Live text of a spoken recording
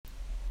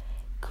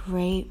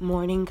Great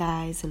morning,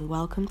 guys, and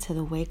welcome to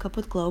the Wake Up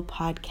with Glow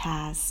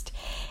podcast.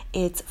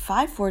 It's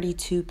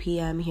 5:42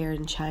 p.m. here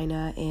in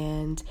China,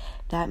 and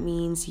that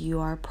means you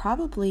are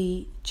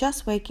probably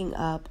just waking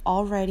up,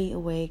 already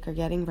awake, or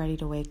getting ready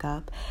to wake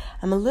up.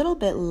 I'm a little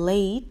bit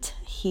late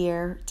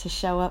here to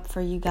show up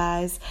for you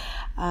guys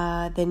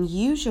than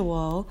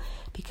usual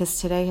because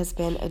today has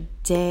been a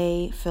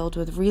day filled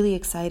with really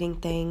exciting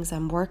things.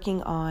 I'm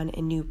working on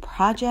a new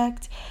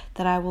project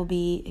that I will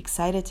be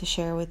excited to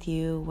share with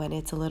you when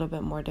it's a little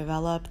bit more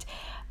developed,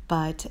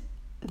 but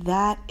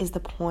that is the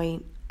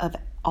point of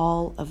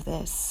all of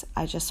this.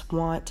 I just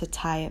want to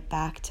tie it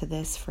back to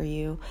this for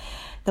you.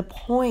 The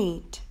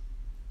point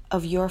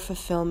of your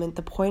fulfillment,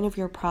 the point of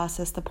your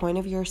process, the point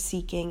of your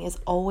seeking is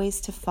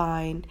always to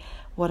find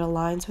what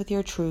aligns with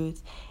your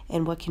truth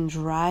and what can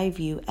drive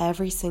you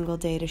every single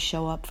day to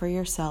show up for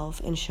yourself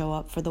and show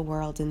up for the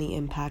world and the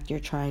impact you're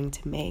trying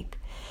to make.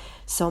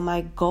 So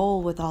my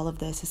goal with all of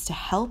this is to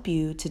help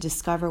you to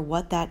discover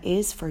what that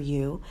is for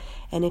you.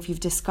 And if you've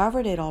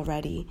discovered it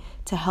already,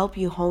 to help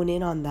you hone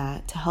in on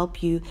that, to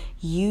help you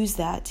use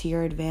that to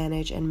your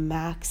advantage and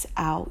max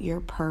out your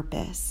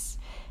purpose.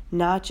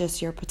 Not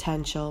just your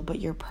potential, but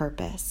your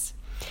purpose.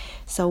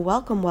 So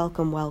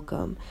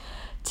welcome.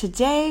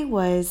 Today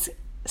was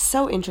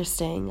so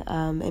interesting.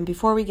 And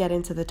before we get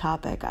into the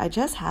topic, I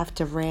just have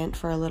to rant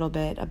for a little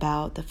bit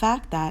about the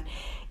fact that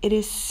it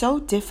is so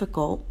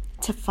difficult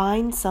to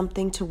find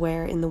something to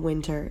wear in the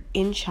winter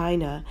in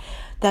China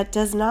that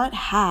does not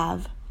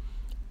have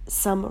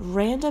some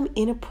random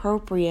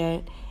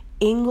inappropriate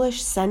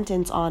English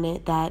sentence on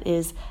it that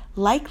is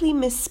likely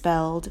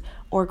misspelled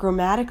or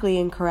grammatically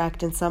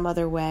incorrect in some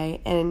other way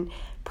and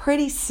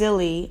pretty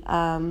silly,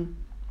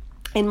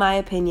 in my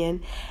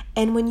opinion.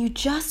 And when you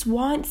just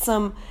want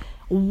some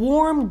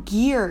warm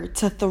gear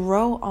to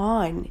throw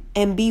on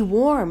and be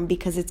warm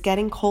because it's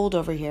getting cold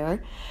over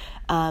here,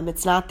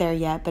 it's not there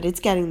yet, but it's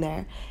getting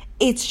there.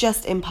 It's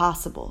just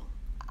impossible.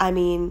 I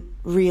mean,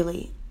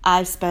 really,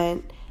 I've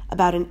spent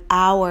about an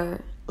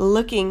hour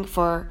looking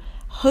for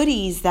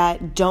hoodies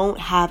that don't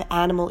have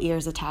animal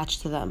ears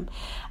attached to them.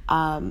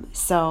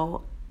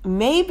 So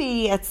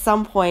maybe at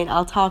some point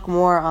I'll talk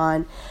more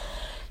on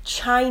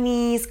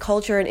Chinese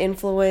culture and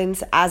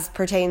influence as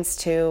pertains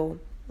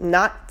to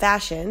not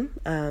fashion,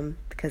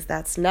 because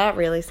that's not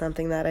really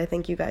something that I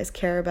think you guys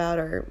care about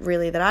or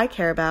really that I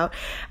care about,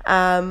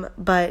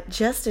 but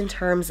just in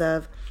terms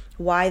of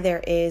why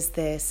there is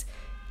this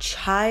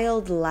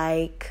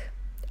childlike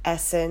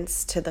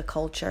essence to the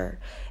culture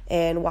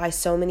and why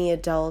so many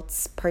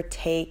adults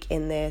partake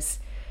in this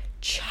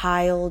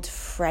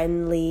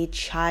child-friendly,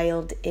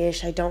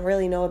 childish, I don't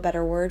really know a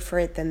better word for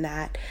it than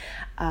that,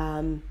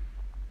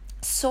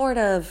 sort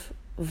of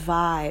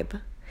vibe.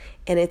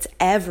 And it's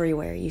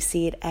everywhere. You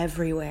see it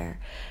everywhere.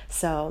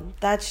 So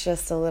that's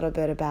just a little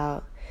bit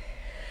about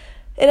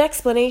an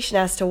explanation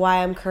as to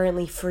why I'm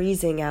currently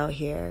freezing out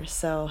here.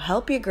 So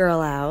help your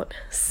girl out.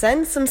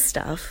 Send some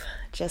stuff.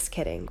 Just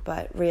kidding.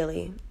 But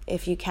really,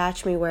 if you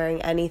catch me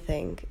wearing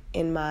anything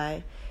in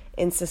my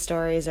Insta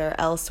stories or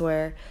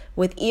elsewhere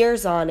with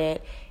ears on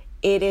it,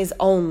 it is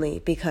only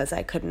because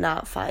I could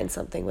not find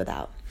something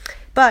without.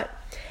 But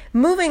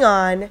moving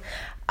on,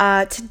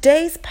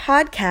 today's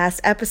podcast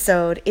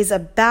episode is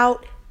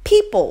about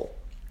people.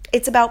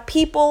 It's about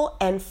people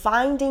and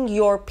finding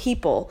your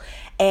people,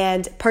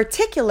 and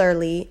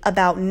particularly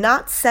about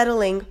not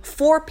settling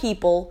for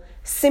people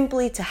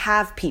simply to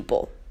have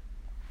people.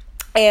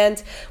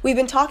 And we've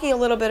been talking a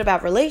little bit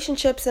about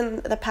relationships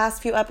in the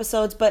past few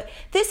episodes, but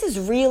this is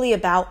really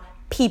about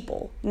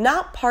people,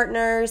 not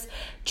partners,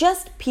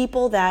 just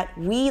people that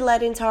we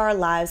let into our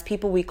lives,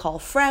 people we call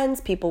friends,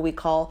 people we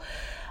call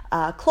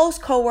close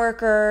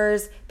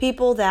coworkers,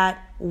 people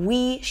that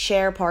we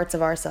share parts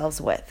of ourselves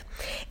with.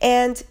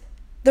 And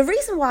the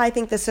reason why I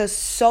think this is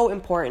so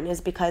important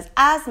is because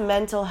as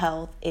mental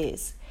health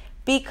is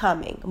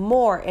becoming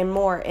more and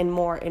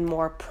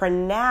more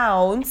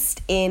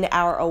pronounced in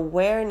our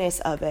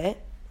awareness of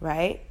it,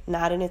 right?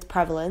 Not in its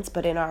prevalence,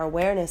 but in our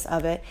awareness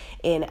of it,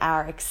 in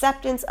our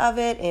acceptance of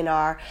it, in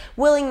our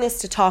willingness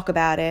to talk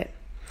about it.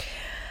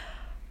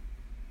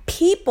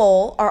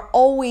 People are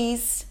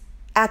always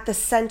at the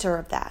center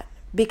of that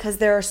because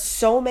there are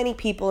so many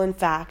people, in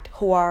fact,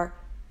 who are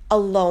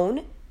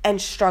alone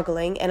and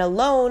struggling. And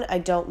alone, I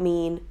don't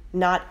mean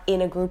not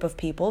in a group of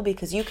people,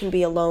 because you can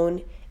be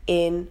alone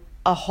in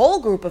a whole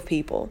group of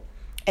people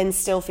and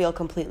still feel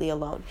completely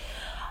alone.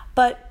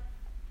 But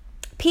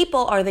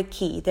people are the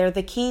key. They're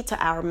the key to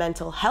our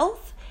mental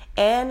health,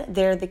 and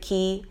they're the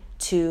key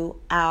to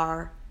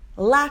our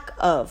lack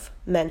of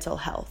mental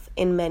health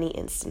in many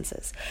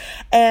instances.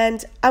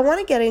 And I want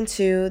to get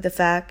into the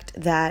fact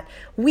that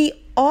we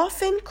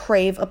often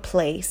crave a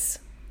place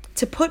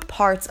to put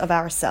parts of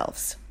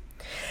ourselves.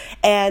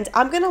 And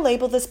I'm going to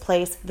label this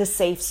place the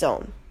safe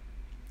zone.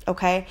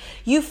 Okay?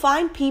 You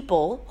find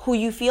people who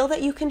you feel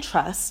that you can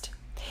trust,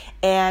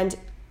 and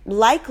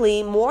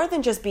likely more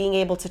than just being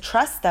able to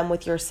trust them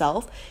with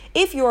yourself,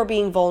 if you're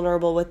being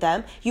vulnerable with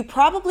them, you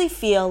probably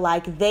feel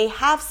like they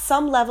have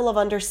some level of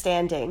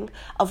understanding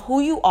of who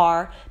you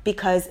are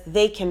because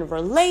they can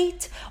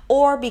relate,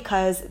 or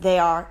because they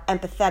are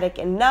empathetic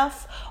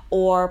enough,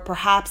 or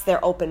perhaps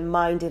they're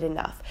open-minded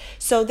enough.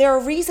 So there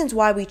are reasons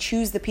why we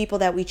choose the people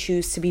that we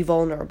choose to be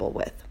vulnerable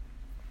with.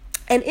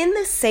 And in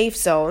this safe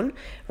zone,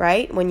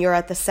 right, when you're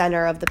at the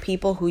center of the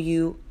people who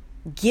you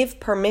give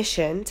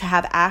permission to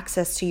have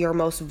access to your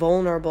most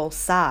vulnerable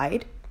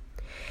side,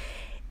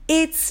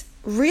 it's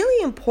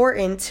really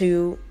important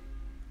to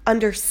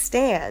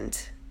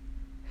understand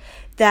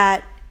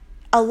that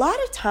a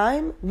lot of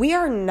time we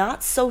are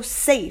not so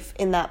safe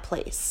in that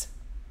place.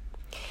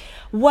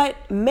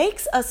 What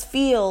makes us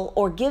feel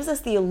or gives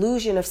us the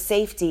illusion of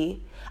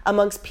safety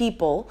amongst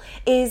people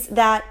is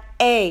that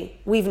A,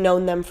 we've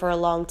known them for a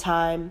long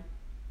time.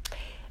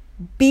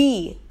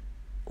 B,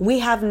 we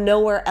have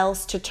nowhere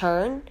else to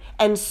turn.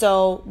 And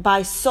so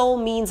by sole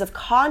means of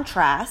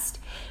contrast,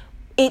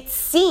 it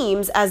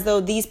seems as though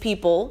these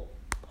people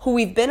who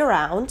we've been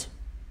around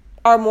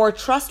are more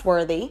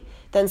trustworthy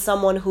than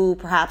someone who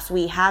perhaps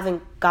we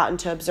haven't gotten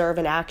to observe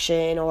in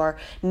action or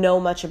know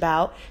much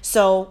about.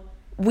 So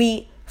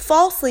we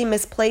falsely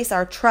misplace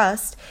our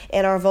trust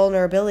and our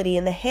vulnerability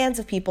in the hands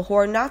of people who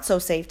are not so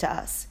safe to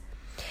us.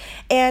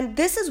 And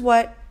this is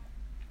what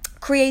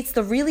creates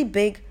the really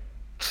big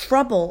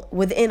trouble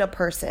within a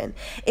person,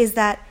 is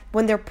that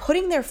when they're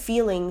putting their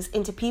feelings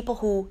into people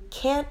who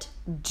can't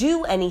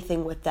do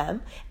anything with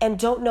them and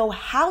don't know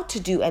how to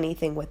do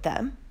anything with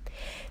them,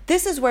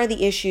 this is where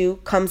the issue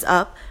comes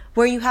up,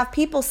 where you have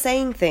people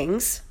saying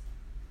things,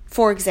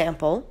 for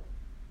example,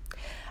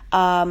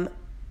 in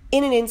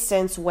an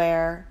instance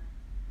where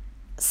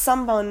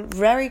someone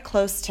very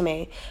close to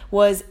me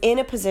was in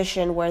a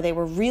position where they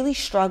were really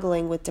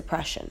struggling with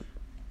depression.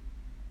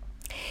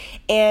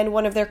 And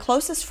one of their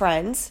closest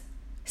friends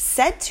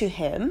said to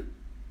him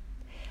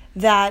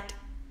that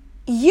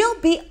you'll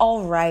be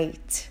all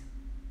right.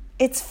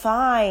 It's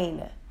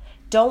fine.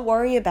 Don't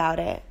worry about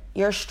it.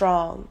 You're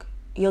strong.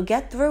 You'll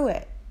get through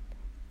it.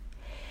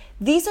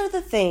 These are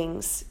the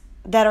things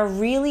that are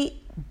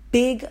really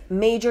big,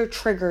 major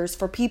triggers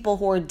for people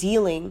who are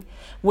dealing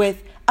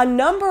with a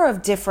number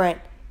of different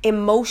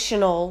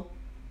emotional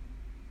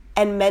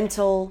and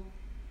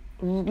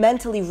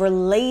mentally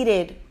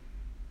related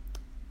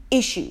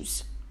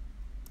issues.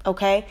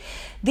 Okay?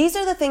 These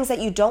are the things that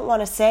you don't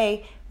want to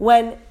say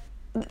when,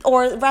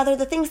 or rather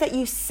the things that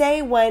you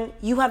say when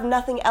you have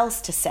nothing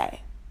else to say.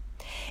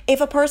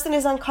 If a person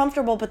is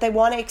uncomfortable but they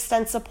want to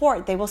extend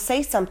support, they will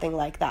say something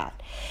like that.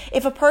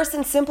 If a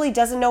person simply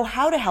doesn't know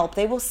how to help,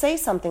 they will say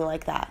something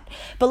like that.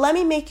 But let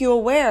me make you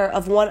aware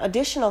of one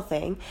additional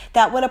thing,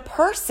 that when a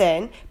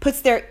person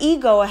puts their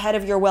ego ahead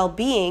of your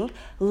well-being,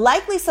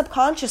 likely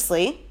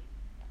subconsciously,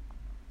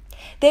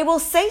 they will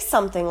say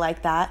something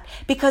like that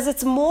because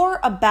it's more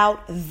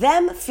about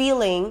them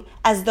feeling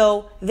as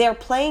though they're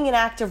playing an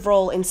active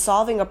role in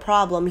solving a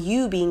problem,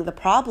 you being the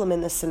problem in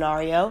this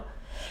scenario,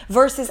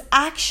 versus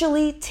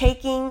actually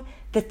taking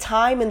the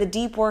time and the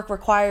deep work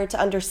required to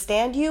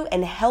understand you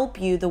and help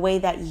you the way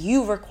that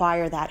you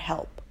require that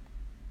help.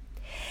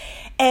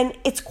 And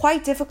it's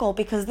quite difficult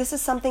because this is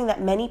something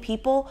that many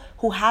people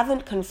who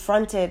haven't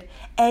confronted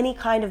any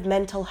kind of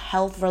mental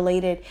health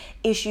related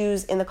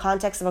issues in the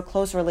context of a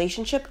close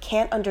relationship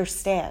can't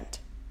understand.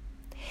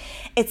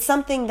 It's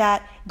something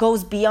that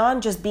goes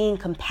beyond just being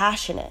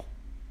compassionate.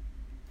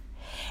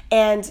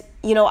 And,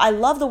 I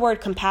love the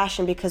word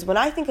compassion because when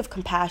I think of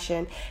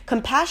compassion,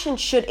 compassion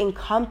should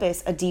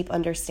encompass a deep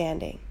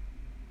understanding.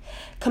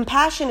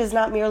 Compassion is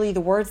not merely the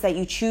words that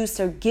you choose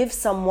to give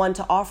someone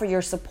to offer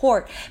your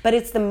support, but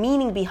it's the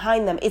meaning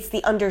behind them. It's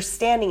the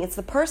understanding. It's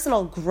the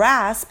personal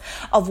grasp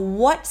of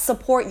what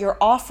support you're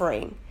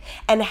offering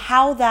and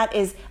how that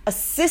is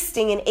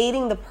assisting and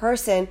aiding the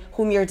person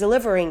whom you're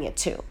delivering it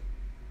to.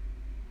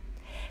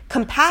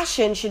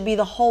 Compassion should be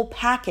the whole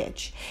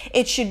package.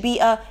 It should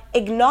be an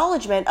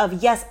acknowledgement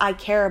of, yes, I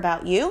care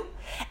about you.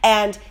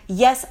 And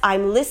yes,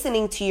 I'm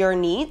listening to your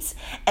needs.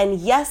 And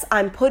yes,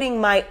 I'm putting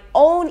my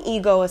own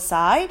ego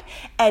aside.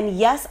 And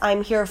yes,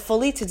 I'm here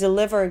fully to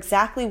deliver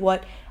exactly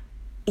what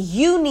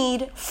you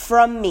need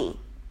from me.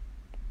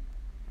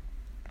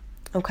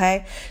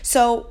 Okay?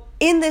 So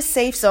in this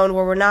safe zone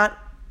where we're not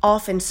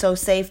often so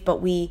safe,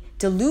 but we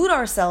delude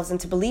ourselves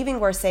into believing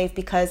we're safe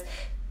because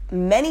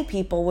many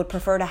people would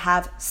prefer to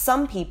have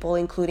some people,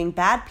 including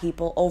bad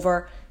people,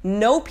 over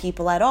no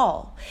people at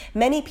all.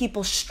 Many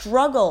people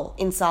struggle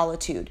in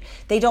solitude.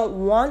 They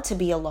don't want to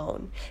be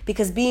alone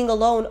because being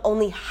alone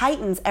only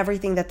heightens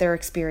everything that they're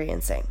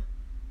experiencing.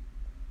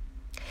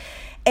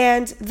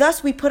 And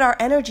thus we put our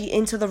energy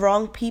into the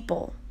wrong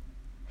people.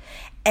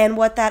 And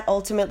what that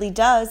ultimately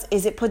does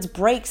is it puts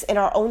brakes in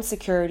our own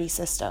security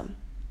system.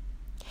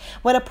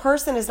 When a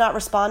person is not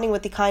responding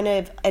with the kind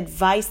of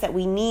advice that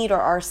we need or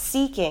are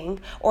seeking,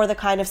 or the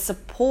kind of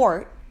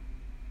support,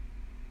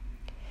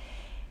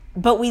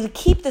 but we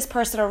keep this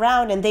person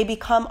around and they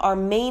become our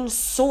main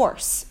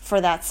source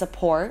for that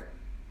support,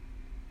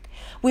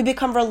 We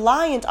become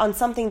reliant on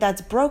something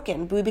that's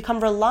broken. We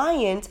become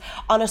reliant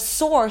on a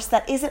source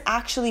that isn't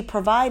actually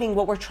providing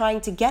what we're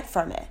trying to get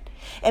from it.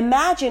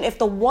 Imagine if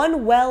the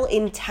one well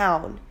in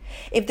town,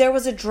 if there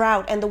was a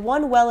drought and the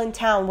one well in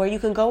town where you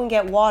can go and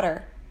get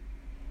water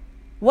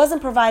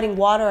wasn't providing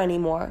water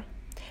anymore,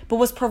 but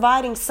was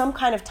providing some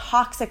kind of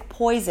toxic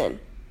poison.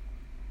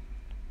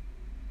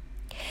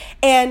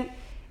 And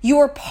you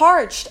were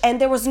parched and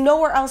there was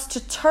nowhere else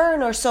to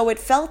turn, or so it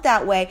felt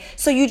that way.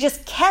 So you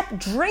just kept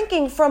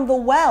drinking from the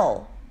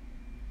well.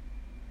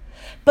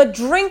 But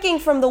drinking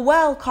from the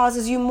well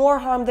causes you more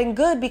harm than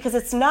good because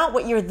it's not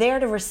what you're there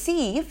to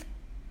receive.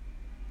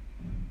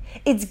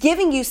 It's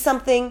giving you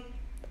something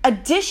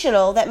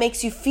additional that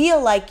makes you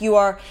feel like you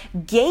are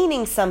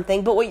gaining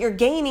something, but what you're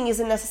gaining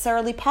isn't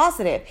necessarily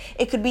positive.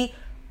 It could be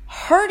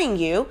hurting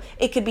you,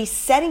 it could be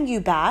setting you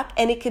back,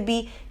 and it could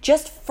be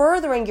just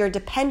furthering your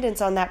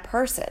dependence on that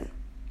person.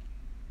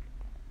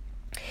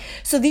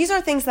 So these are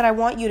things that I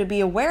want you to be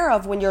aware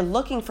of when you're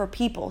looking for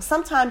people.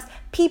 Sometimes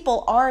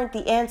people aren't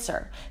the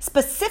answer.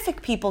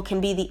 Specific people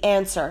can be the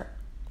answer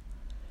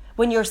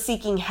when you're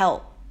seeking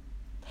help.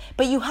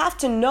 But you have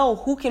to know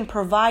who can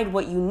provide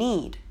what you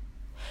need,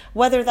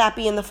 whether that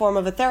be in the form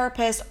of a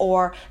therapist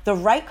or the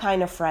right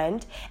kind of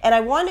friend. And I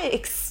want to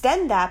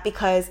extend that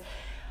because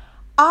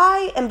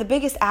I am the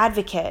biggest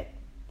advocate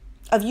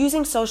of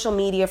using social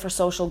media for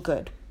social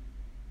good.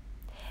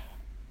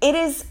 It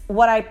is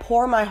what I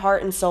pour my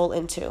heart and soul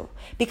into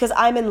because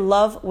I'm in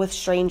love with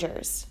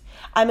strangers.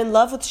 I'm in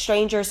love with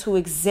strangers who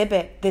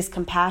exhibit this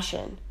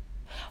compassion,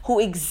 who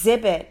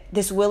exhibit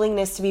this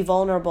willingness to be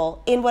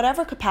vulnerable in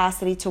whatever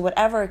capacity, to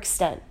whatever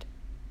extent.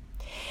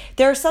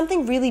 There is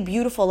something really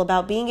beautiful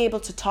about being able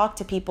to talk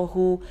to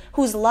people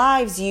whose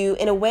lives you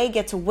in a way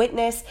get to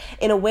witness,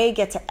 in a way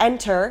get to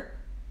enter,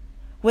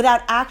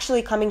 without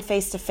actually coming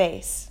face to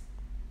face.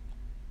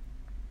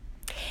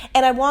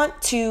 And I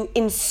want to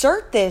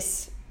insert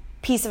this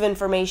piece of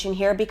information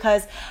here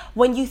because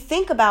when you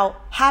think about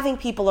having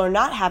people or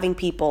not having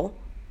people,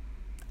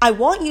 I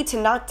want you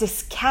to not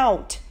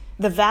discount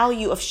the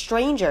value of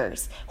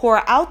strangers who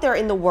are out there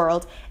in the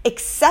world,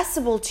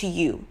 accessible to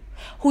you,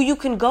 who you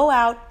can go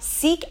out,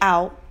 seek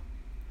out,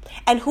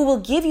 and who will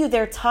give you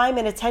their time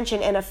and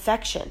attention and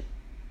affection.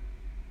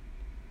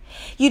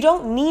 You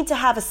don't need to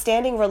have a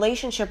standing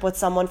relationship with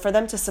someone for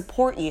them to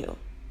support you.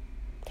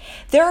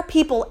 There are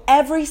people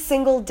every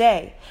single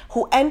day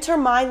who enter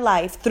my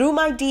life through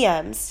my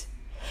DMs,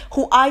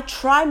 who I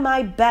try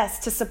my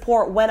best to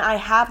support when I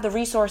have the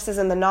resources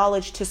and the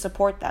knowledge to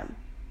support them.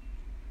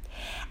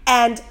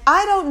 And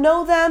I don't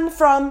know them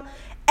from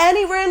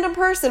any random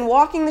person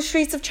walking the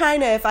streets of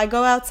China if I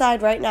go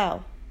outside right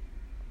now.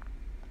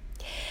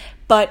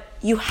 But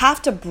you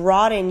have to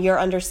broaden your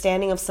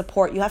understanding of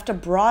support. You have to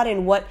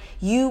broaden what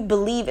you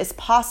believe is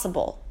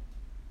possible.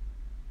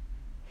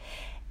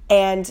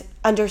 And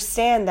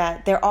understand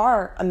that there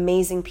are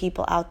amazing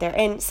people out there.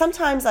 And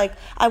sometimes, I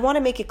want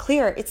to make it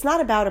clear, it's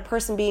not about a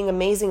person being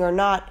amazing or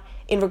not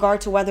in regard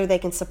to whether they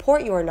can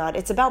support you or not.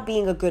 It's about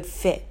being a good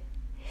fit.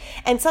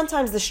 And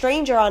sometimes the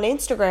stranger on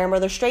Instagram or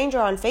the stranger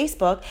on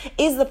Facebook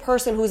is the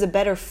person who's a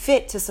better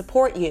fit to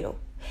support you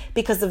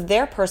because of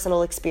their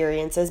personal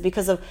experiences,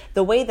 because of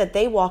the way that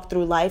they walk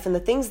through life and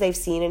the things they've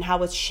seen and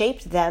how it's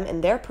shaped them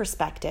and their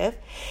perspective.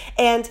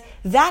 And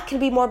that can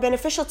be more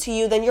beneficial to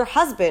you than your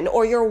husband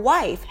or your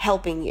wife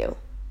helping you.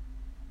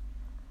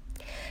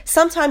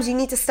 Sometimes you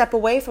need to step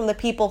away from the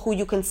people who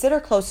you consider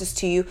closest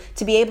to you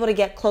to be able to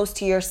get close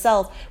to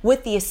yourself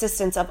with the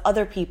assistance of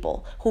other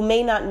people who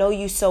may not know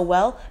you so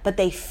well, but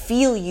they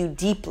feel you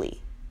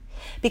deeply.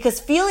 Because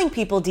feeling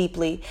people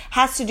deeply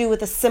has to do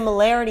with a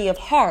similarity of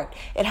heart.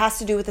 It has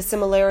to do with a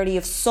similarity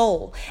of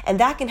soul. And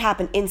that can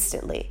happen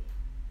instantly.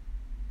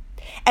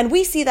 And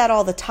we see that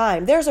all the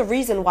time. There's a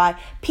reason why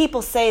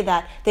people say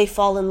that they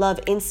fall in love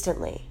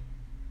instantly.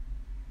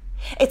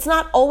 It's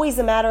not always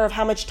a matter of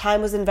how much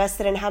time was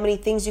invested and how many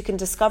things you can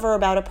discover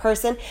about a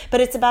person, but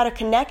it's about a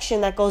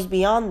connection that goes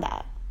beyond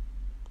that.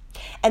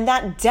 And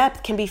that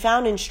depth can be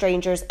found in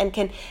strangers and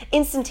can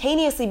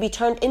instantaneously be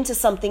turned into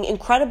something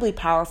incredibly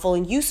powerful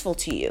and useful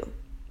to you.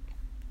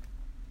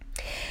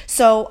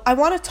 So I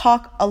want to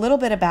talk a little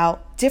bit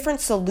about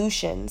different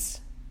solutions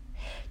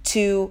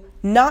to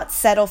not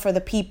settle for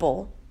the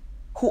people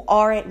who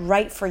aren't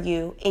right for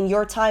you in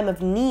your time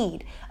of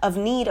need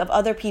of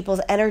other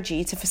people's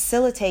energy to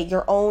facilitate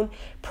your own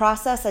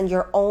process and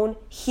your own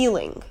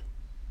healing.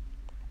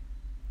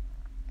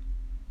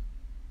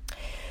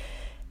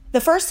 The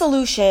first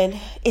solution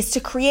is to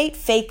create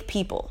fake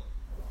people.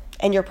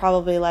 And you're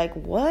probably like,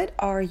 what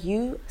are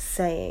you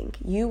saying?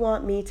 You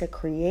want me to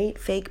create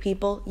fake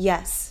people?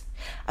 Yes,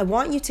 I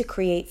want you to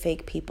create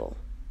fake people.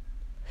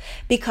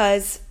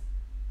 Because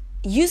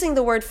using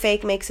the word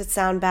fake makes it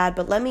sound bad,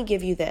 but let me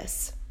give you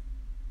this.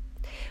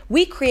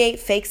 We create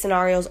fake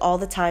scenarios all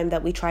the time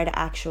that we try to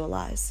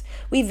actualize.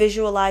 We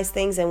visualize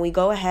things and we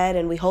go ahead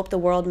and we hope the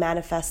world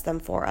manifests them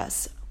for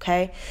us,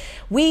 okay?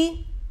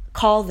 We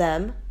call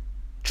them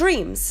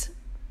dreams.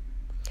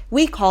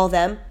 We call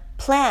them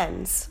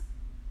plans.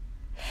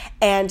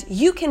 And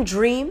you can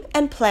dream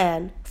and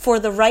plan for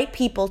the right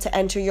people to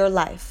enter your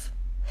life.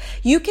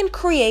 You can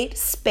create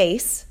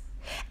space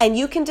and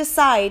you can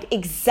decide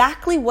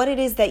exactly what it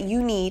is that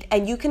you need,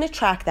 and you can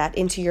attract that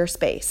into your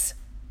space.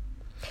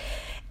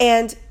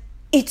 And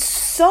it's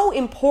so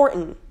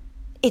important.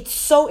 It's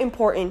so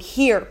important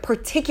here,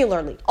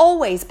 particularly,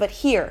 always, but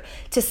here,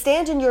 to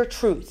stand in your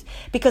truth.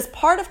 Because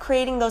part of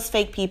creating those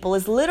fake people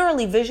is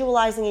literally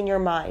visualizing in your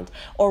mind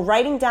or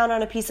writing down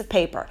on a piece of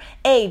paper,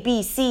 A,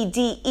 B, C,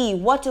 D, E,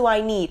 what do I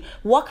need?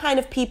 What kind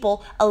of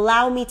people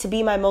allow me to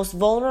be my most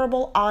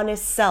vulnerable,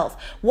 honest self?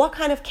 What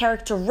kind of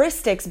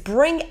characteristics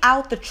bring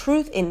out the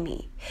truth in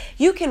me?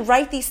 You can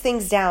write these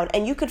things down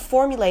and you could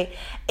formulate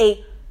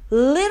a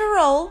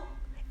literal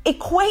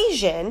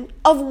equation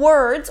of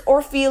words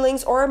or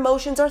feelings or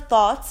emotions or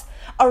thoughts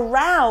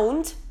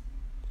around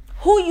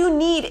who you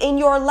need in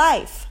your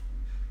life.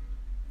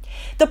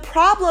 The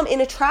problem in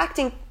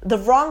attracting the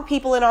wrong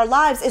people in our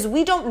lives is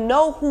we don't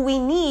know who we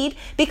need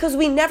because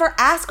we never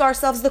ask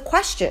ourselves the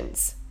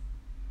questions.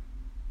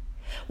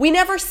 We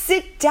never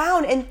sit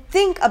down and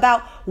think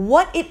about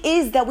what it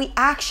is that we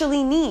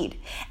actually need.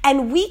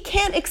 And we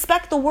can't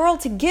expect the world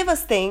to give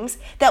us things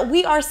that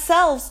we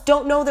ourselves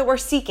don't know that we're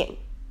seeking.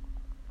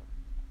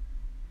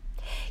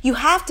 You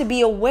have to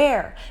be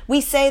aware. We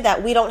say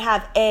that we don't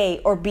have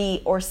A or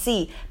B or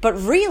C, but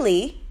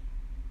really,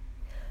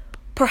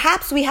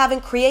 perhaps we haven't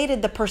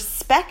created the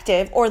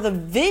perspective or the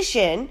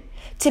vision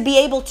to be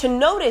able to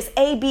notice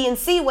A, B, and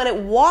C when it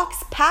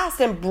walks past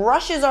and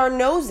brushes our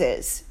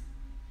noses.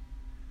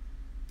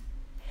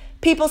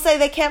 People say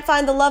they can't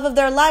find the love of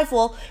their life.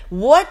 Well,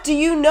 what do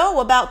you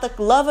know about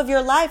the love of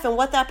your life and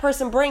what that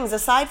person brings,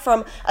 aside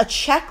from a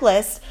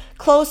checklist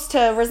close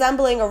to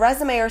resembling a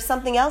resume or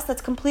something else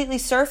that's completely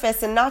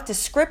surface and not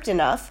descriptive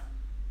enough?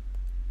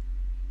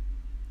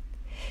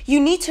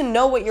 You need to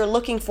know what you're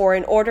looking for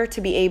in order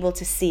to be able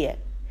to see it.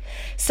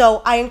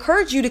 So I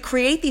encourage you to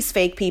create these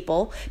fake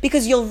people,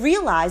 because you'll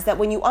realize that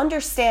when you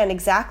understand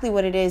exactly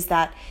what it is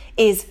that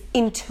is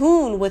in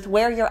tune with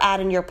where you're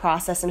at in your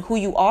process and who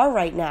you are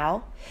right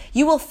now,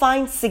 you will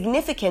find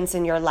significance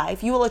in your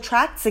life. You will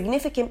attract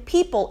significant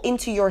people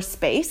into your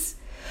space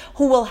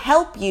who will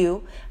help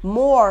you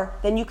more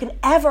than you can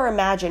ever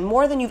imagine,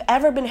 more than you've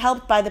ever been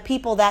helped by the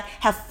people that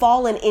have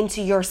fallen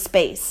into your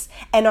space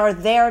and are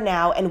there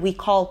now and we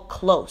call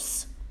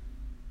close.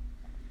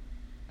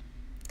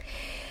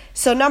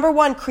 So number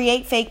 1,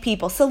 create fake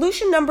people.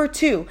 Solution number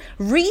 2,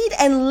 read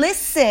and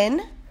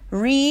listen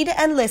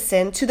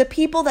to the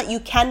people that you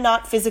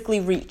cannot physically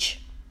reach.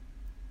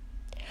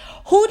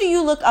 Who do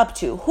you look up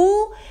to?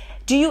 Who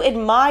do you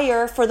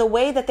admire for the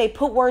way that they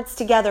put words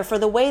together, for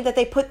the way that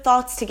they put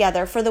thoughts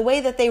together, for the way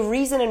that they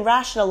reason and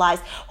rationalize?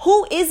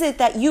 Who is it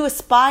that you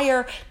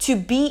aspire to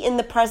be in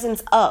the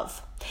presence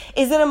of?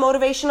 Is it a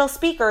motivational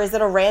speaker? Is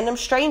it a random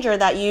stranger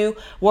that you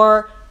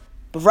were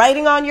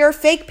writing on your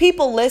fake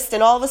people list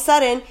and all of a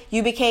sudden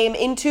you became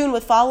in tune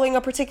with following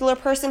a particular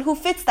person who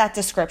fits that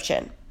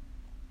description?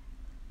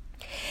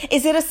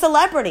 Is it a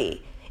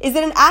celebrity? Is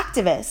it an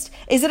activist?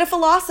 Is it a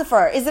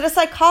philosopher? Is it a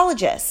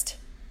psychologist?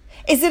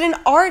 Is it an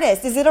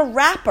artist? Is it a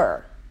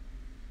rapper?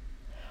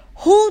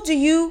 Who do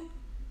you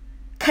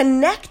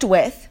connect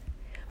with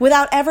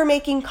without ever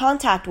making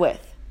contact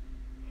with?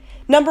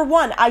 Number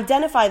 1,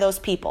 identify those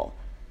people.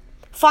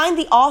 Find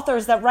the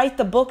authors that write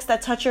the books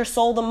that touch your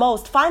soul the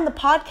most. Find the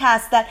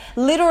podcasts that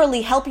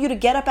literally help you to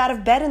get up out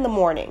of bed in the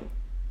morning.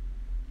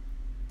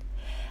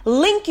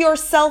 Link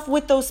yourself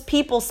with those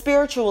people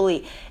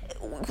spiritually.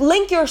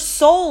 Link your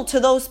soul to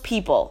those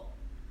people.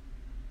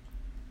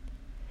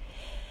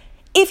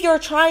 If you're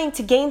trying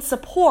to gain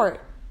support,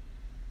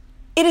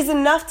 it is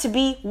enough to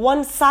be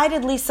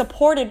one-sidedly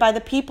supported by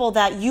the people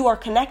that you are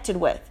connected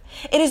with.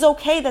 It is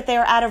okay that they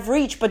are out of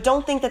reach, but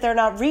don't think that they're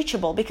not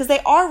reachable, because they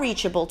are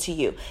reachable to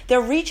you.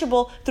 They're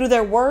reachable through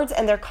their words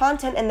and their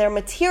content and their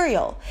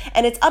material,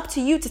 and it's up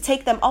to you to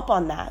take them up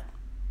on that.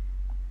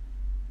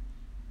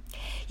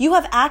 You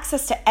have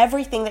access to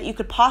everything that you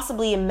could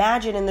possibly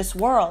imagine in this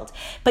world,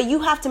 but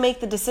you have to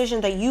make the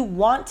decision that you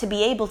want to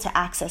be able to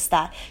access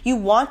that. You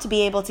want to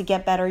be able to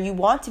get better. You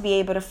want to be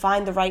able to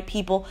find the right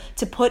people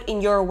to put in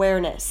your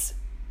awareness.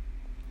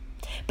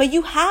 But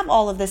you have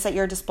all of this at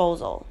your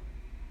disposal.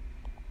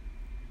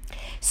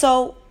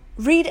 So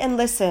read and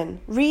listen.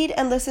 Read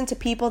and listen to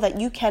people that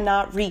you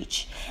cannot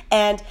reach.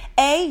 And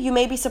you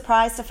may be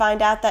surprised to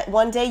find out that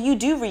one day you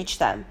do reach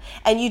them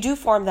and you do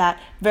form that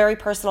very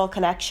personal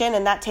connection,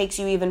 and that takes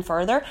you even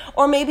further.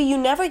 Or maybe you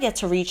never get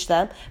to reach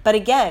them. But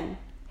again,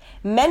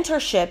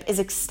 mentorship is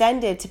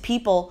extended to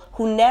people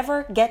who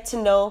never get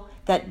to know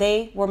that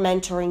they were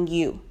mentoring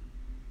you.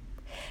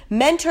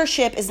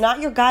 Mentorship is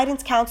not your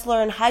guidance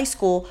counselor in high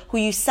school who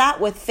you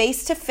sat with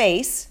face to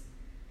face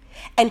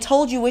and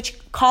told you which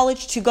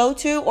college to go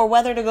to or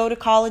whether to go to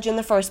college in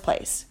the first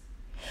place.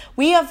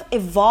 We have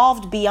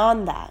evolved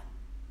beyond that.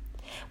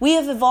 We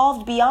have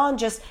evolved beyond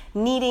just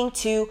needing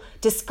to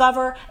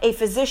discover a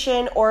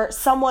physician or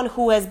someone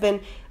who has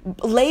been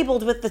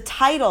labeled with the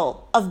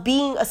title of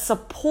being a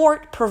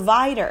support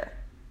provider.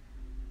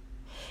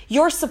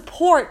 Your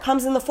support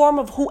comes in the form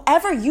of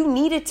whoever you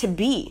need it to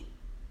be.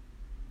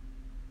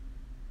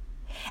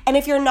 And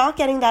if you're not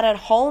getting that at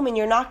home and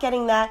you're not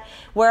getting that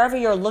wherever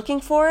you're looking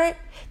for it,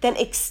 then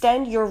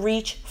extend your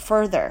reach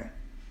further.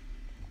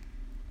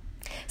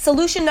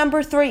 Solution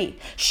number 3,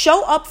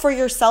 show up for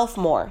yourself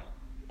more.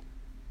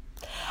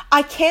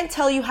 I can't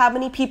tell you how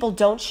many people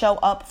don't show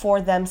up for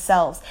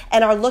themselves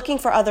and are looking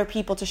for other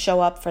people to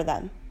show up for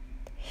them.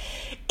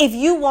 If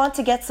you want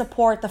to get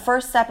support, the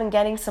first step in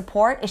getting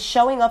support is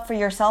showing up for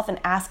yourself and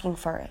asking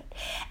for it.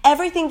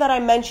 Everything that I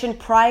mentioned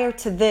prior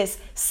to this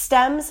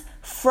stems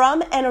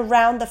from and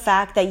around the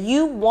fact that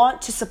you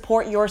want to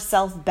support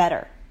yourself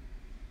better.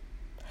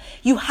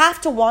 You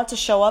have to want to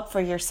show up for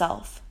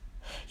yourself.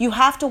 You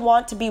have to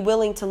want to be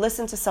willing to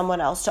listen to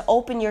someone else, to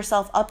open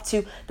yourself up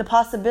to the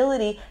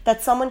possibility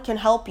that someone can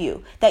help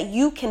you, that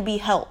you can be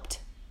helped.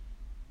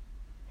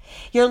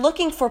 You're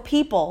looking for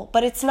people,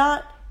 but it's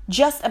not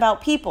just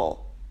about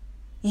people.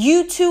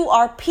 You too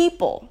are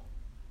people.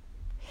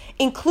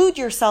 Include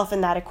yourself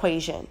in that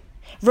equation.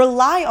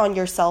 Rely on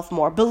yourself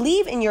more.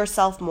 Believe in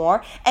yourself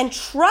more and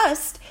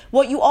trust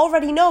what you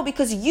already know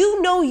because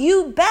you know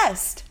you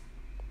best.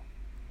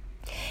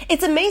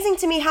 It's amazing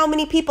to me how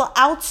many people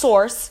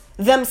outsource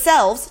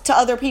themselves to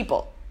other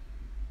people.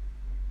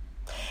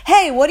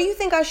 Hey, what do you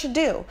think I should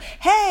do?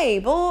 Hey,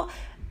 well,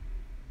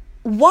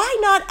 why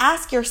not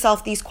ask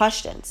yourself these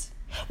questions?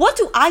 What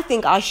do I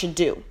think I should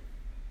do?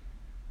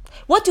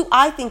 What do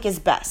I think is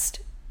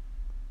best?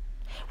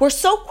 We're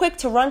so quick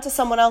to run to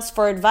someone else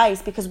for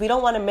advice because we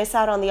don't want to miss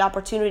out on the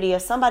opportunity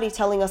of somebody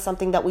telling us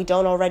something that we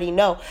don't already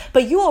know.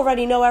 But you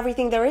already know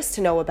everything there is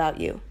to know about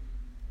you.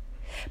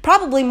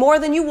 Probably more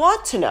than you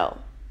want to know.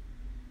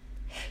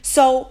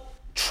 So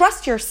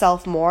trust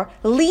yourself more,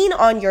 lean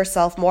on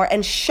yourself more,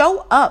 and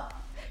show up.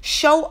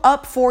 Show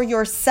up for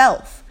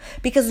yourself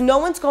because no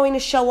one's going to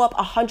show up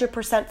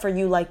 100% for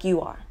you like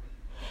you are.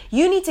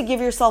 You need to give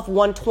yourself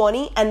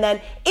 120, and then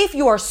if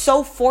you are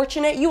so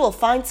fortunate, you will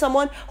find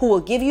someone who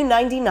will give you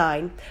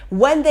 99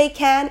 when they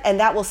can, and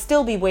that will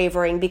still be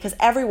wavering because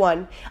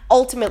everyone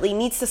ultimately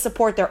needs to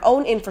support their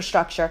own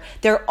infrastructure.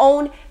 Their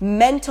own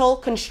mental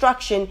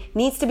construction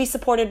needs to be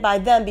supported by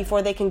them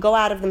before they can go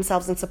out of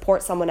themselves and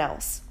support someone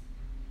else.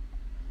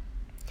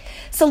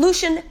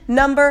 Solution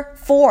number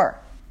 4,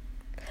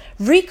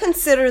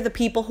 reconsider the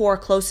people who are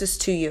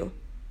closest to you.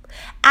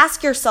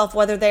 Ask yourself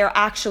whether they are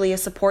actually a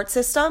support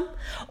system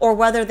or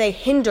whether they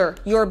hinder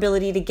your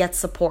ability to get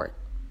support.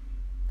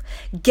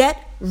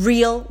 Get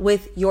real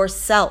with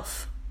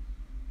yourself.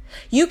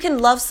 You can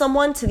love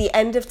someone to the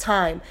end of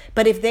time,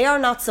 but if they are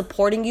not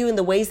supporting you in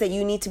the ways that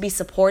you need to be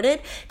supported,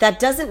 that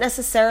doesn't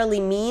necessarily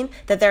mean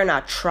that they're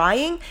not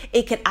trying.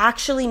 It could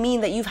actually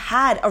mean that you've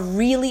had a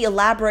really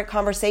elaborate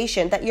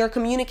conversation, that your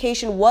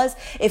communication was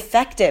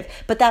effective,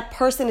 but that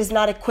person is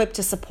not equipped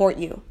to support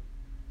you.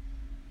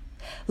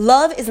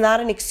 Love is not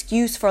an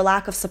excuse for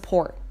lack of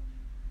support.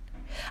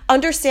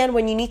 Understand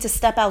when you need to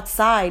step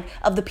outside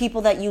of the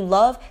people that you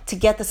love to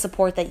get the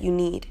support that you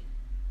need.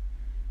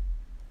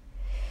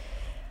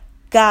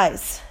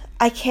 Guys,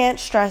 I can't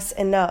stress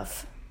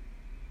enough.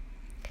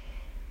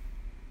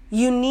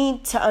 You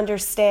need to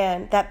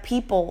understand that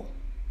people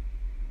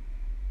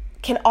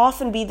can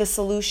often be the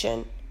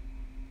solution,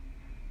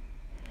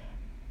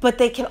 but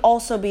they can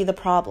also be the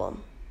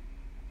problem.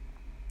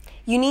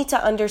 You need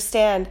to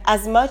understand,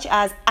 as much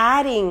as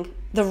adding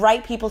the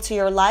right people to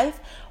your life,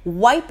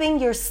 wiping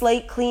your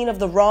slate clean of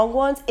the wrong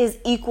ones is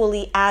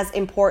equally as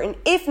important,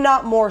 if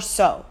not more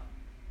so.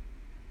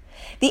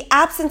 The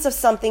absence of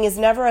something is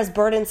never as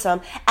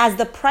burdensome as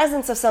the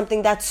presence of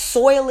something that's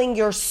soiling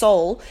your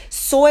soul,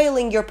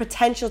 soiling your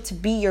potential to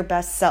be your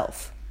best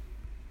self.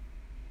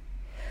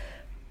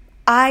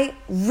 I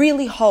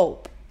really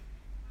hope,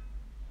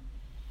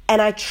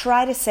 and I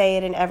try to say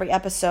it in every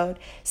episode,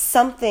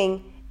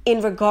 something in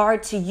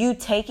regard to you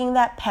taking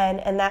that pen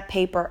and that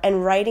paper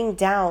and writing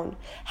down,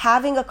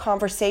 having a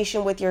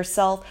conversation with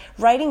yourself,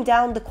 writing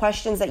down the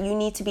questions that you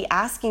need to be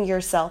asking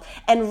yourself,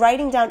 and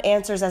writing down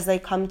answers as they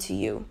come to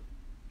you.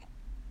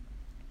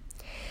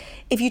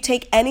 If you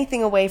take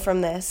anything away from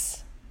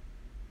this,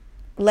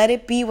 let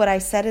it be what I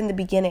said in the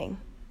beginning.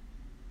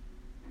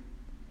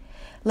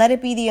 Let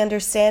it be the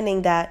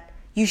understanding that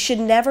you should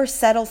never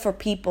settle for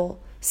people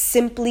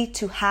simply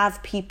to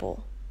have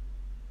people.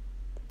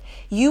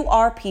 You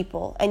are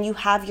people and you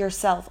have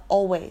yourself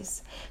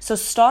always. So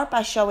start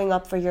by showing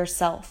up for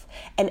yourself,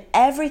 and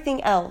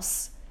everything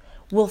else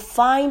will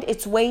find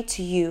its way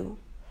to you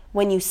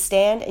when you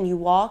stand and you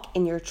walk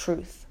in your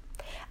truth.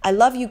 I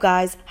love you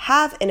guys.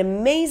 Have an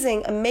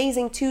amazing,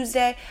 amazing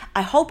Tuesday.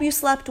 I hope you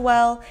slept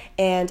well,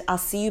 and I'll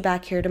see you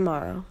back here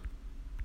tomorrow.